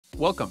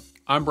Welcome,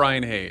 I'm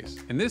Brian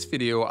Hayes. In this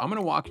video, I'm going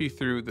to walk you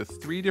through the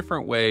 3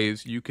 different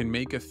ways you can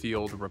make a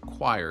field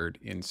required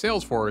in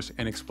Salesforce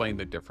and explain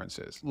the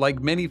differences. Like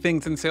many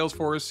things in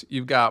Salesforce,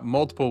 you've got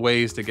multiple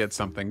ways to get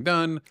something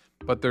done,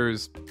 but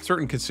there's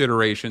certain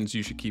considerations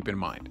you should keep in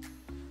mind.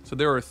 So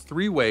there are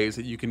 3 ways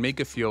that you can make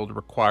a field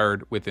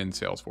required within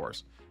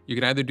Salesforce. You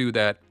can either do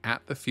that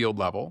at the field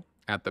level,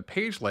 at the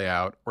page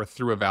layout, or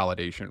through a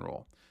validation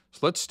rule. So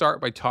let's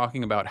start by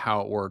talking about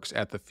how it works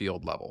at the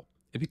field level.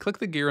 If you click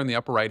the gear in the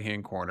upper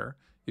right-hand corner,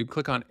 you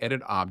click on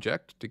Edit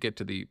Object to get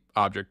to the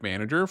Object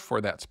Manager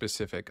for that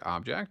specific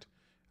object,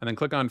 and then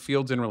click on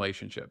Fields and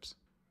Relationships.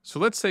 So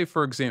let's say,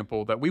 for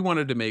example, that we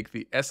wanted to make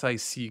the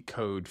SIC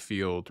code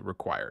field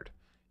required.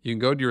 You can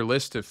go to your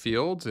list of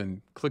fields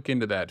and click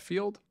into that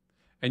field,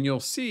 and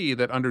you'll see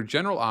that under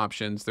General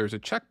Options, there's a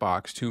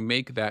checkbox to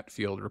make that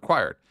field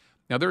required.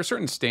 Now, there are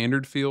certain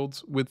standard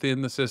fields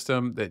within the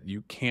system that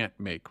you can't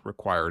make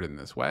required in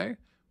this way,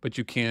 but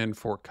you can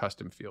for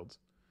custom fields.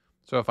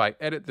 So if I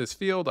edit this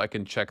field, I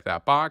can check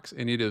that box,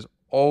 and it is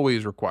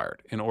always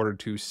required in order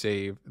to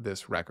save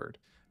this record.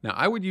 Now,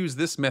 I would use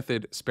this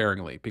method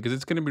sparingly because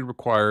it's going to be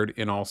required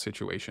in all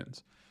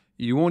situations.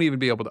 You won't even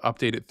be able to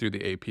update it through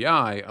the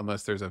API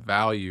unless there's a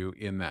value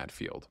in that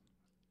field.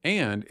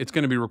 And it's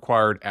going to be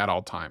required at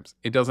all times.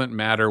 It doesn't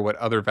matter what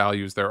other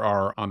values there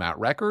are on that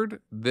record.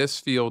 This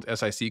field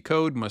SIC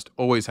code must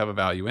always have a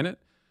value in it,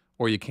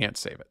 or you can't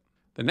save it.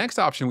 The next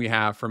option we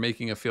have for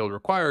making a field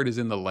required is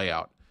in the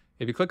layout.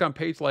 If you click on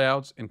Page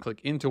Layouts and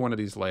click into one of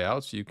these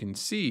layouts, you can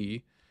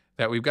see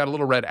that we've got a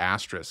little red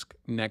asterisk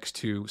next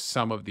to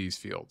some of these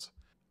fields.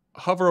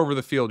 Hover over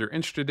the field you're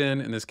interested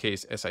in this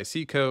case,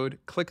 SIC code,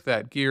 click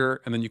that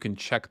gear, and then you can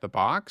check the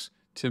box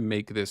to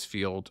make this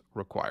field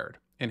required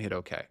and hit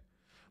OK.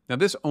 Now,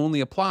 this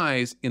only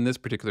applies in this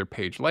particular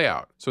page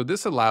layout. So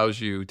this allows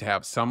you to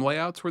have some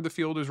layouts where the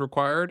field is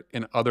required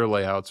and other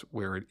layouts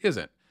where it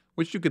isn't,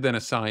 which you could then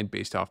assign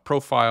based off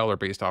profile or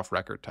based off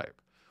record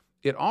type.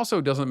 It also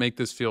doesn't make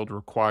this field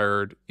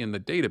required in the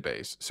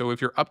database. So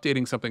if you're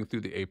updating something through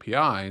the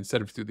API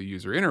instead of through the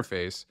user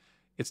interface,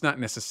 it's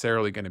not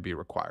necessarily going to be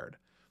required.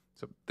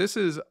 So this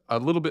is a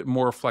little bit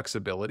more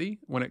flexibility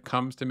when it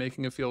comes to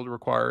making a field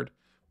required,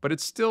 but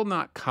it's still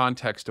not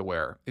context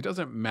aware. It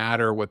doesn't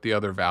matter what the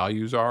other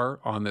values are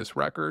on this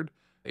record.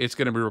 It's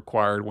going to be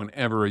required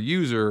whenever a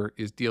user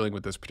is dealing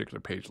with this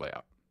particular page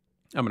layout.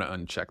 I'm going to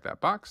uncheck that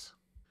box.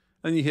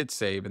 Then you hit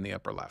Save in the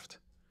upper left.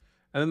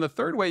 And then the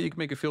third way you can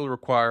make a field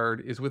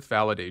required is with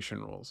validation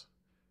rules.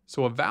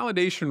 So a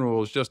validation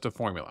rule is just a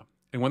formula.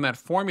 And when that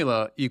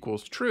formula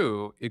equals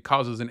true, it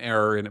causes an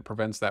error and it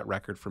prevents that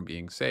record from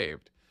being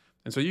saved.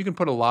 And so you can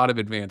put a lot of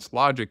advanced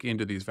logic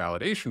into these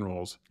validation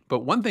rules.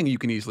 But one thing you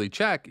can easily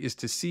check is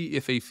to see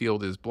if a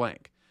field is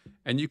blank.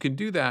 And you can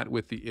do that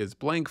with the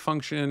isBlank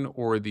function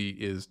or the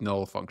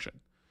isNull function.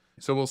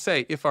 So we'll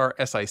say if our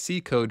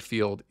SIC code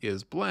field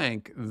is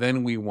blank,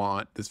 then we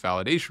want this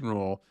validation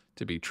rule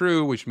to be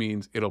true, which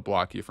means it'll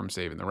block you from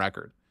saving the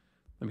record.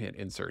 Let me hit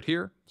insert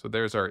here. So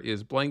there's our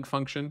isBlank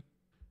function,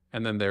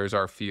 and then there's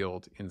our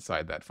field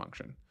inside that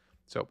function.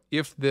 So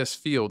if this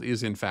field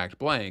is in fact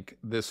blank,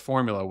 this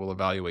formula will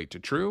evaluate to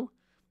true,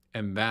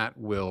 and that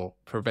will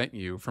prevent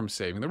you from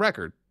saving the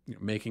record,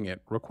 making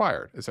it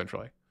required,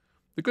 essentially.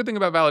 The good thing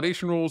about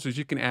validation rules is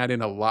you can add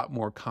in a lot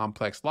more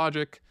complex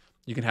logic.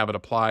 You can have it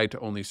apply to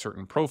only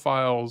certain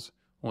profiles,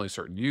 only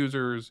certain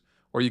users,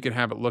 or you can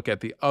have it look at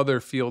the other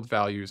field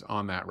values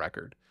on that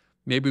record.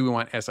 Maybe we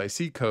want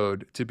SIC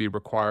code to be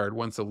required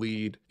once a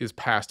lead is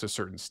past a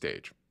certain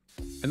stage.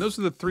 And those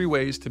are the 3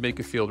 ways to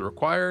make a field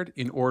required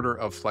in order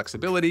of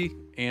flexibility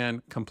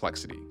and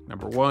complexity.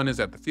 Number 1 is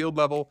at the field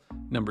level,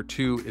 number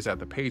 2 is at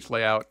the page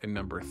layout, and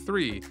number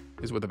 3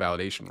 is with a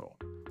validation rule.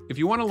 If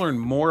you want to learn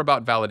more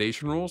about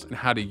validation rules and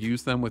how to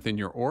use them within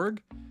your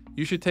org,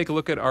 you should take a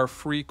look at our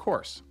free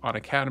course on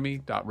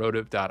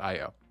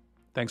academy.rotive.io.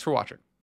 Thanks for watching.